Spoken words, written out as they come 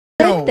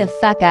Wake the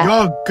fuck up.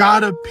 Y'all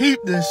gotta peep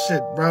this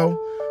shit, bro.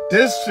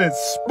 This shit's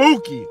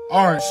spooky.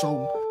 Alright,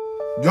 so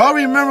y'all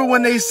remember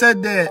when they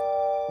said that,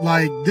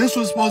 like, this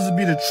was supposed to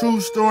be the true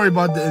story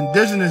about the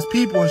indigenous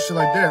people and shit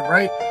like that,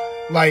 right?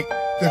 Like,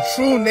 the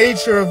true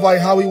nature of, like,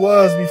 how he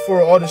was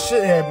before all the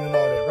shit happened and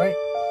all that, right?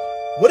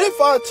 What if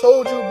I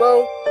told you,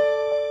 bro,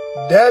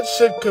 that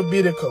shit could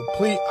be the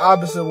complete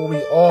opposite of what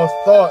we all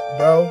thought,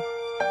 bro?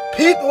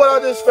 Peep what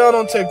I just found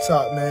on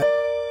TikTok, man.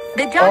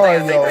 The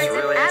Alright, What's yo.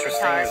 really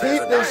interesting is there's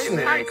a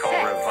documentary called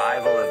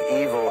Revival of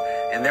Evil,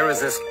 and there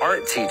was this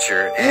art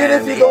teacher,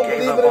 and he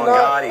gave up on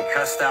God, he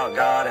cussed out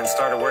God and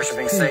started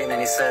worshiping Satan, and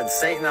he said,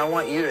 Satan, I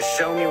want you to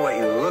show me what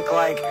you look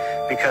like,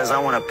 because I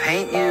want to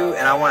paint you,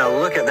 and I want to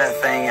look at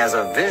that thing as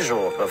a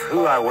visual of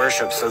who I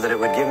worship so that it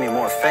would give me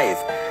more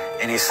faith.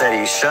 And he said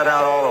he shut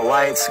out all the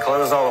lights,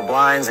 closed all the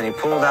blinds, and he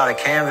pulled out a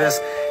canvas,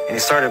 and he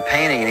started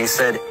painting, and he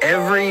said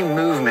every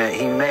movement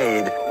he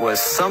made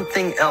was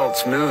something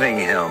else moving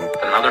him.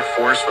 Another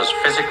force was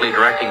physically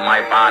directing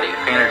my body.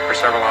 Painted for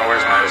several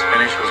hours, and I was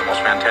finished. It was the most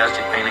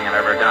fantastic painting I've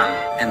ever done.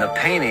 And the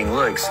painting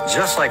looks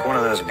just like one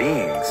of those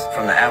beings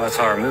from the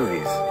Avatar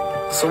movies.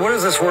 So what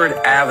does this word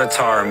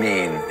avatar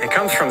mean? It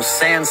comes from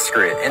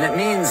Sanskrit, and it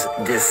means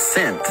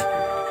descent.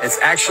 It's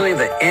actually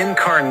the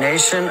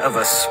incarnation of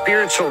a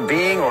spiritual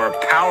being or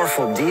a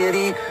powerful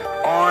deity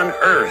on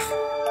Earth.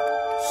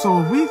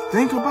 So if we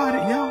think about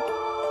it, yo,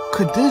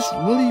 could this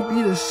really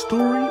be the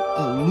story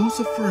of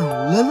Lucifer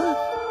and Lilith?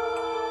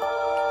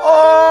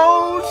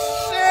 Oh,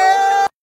 shit!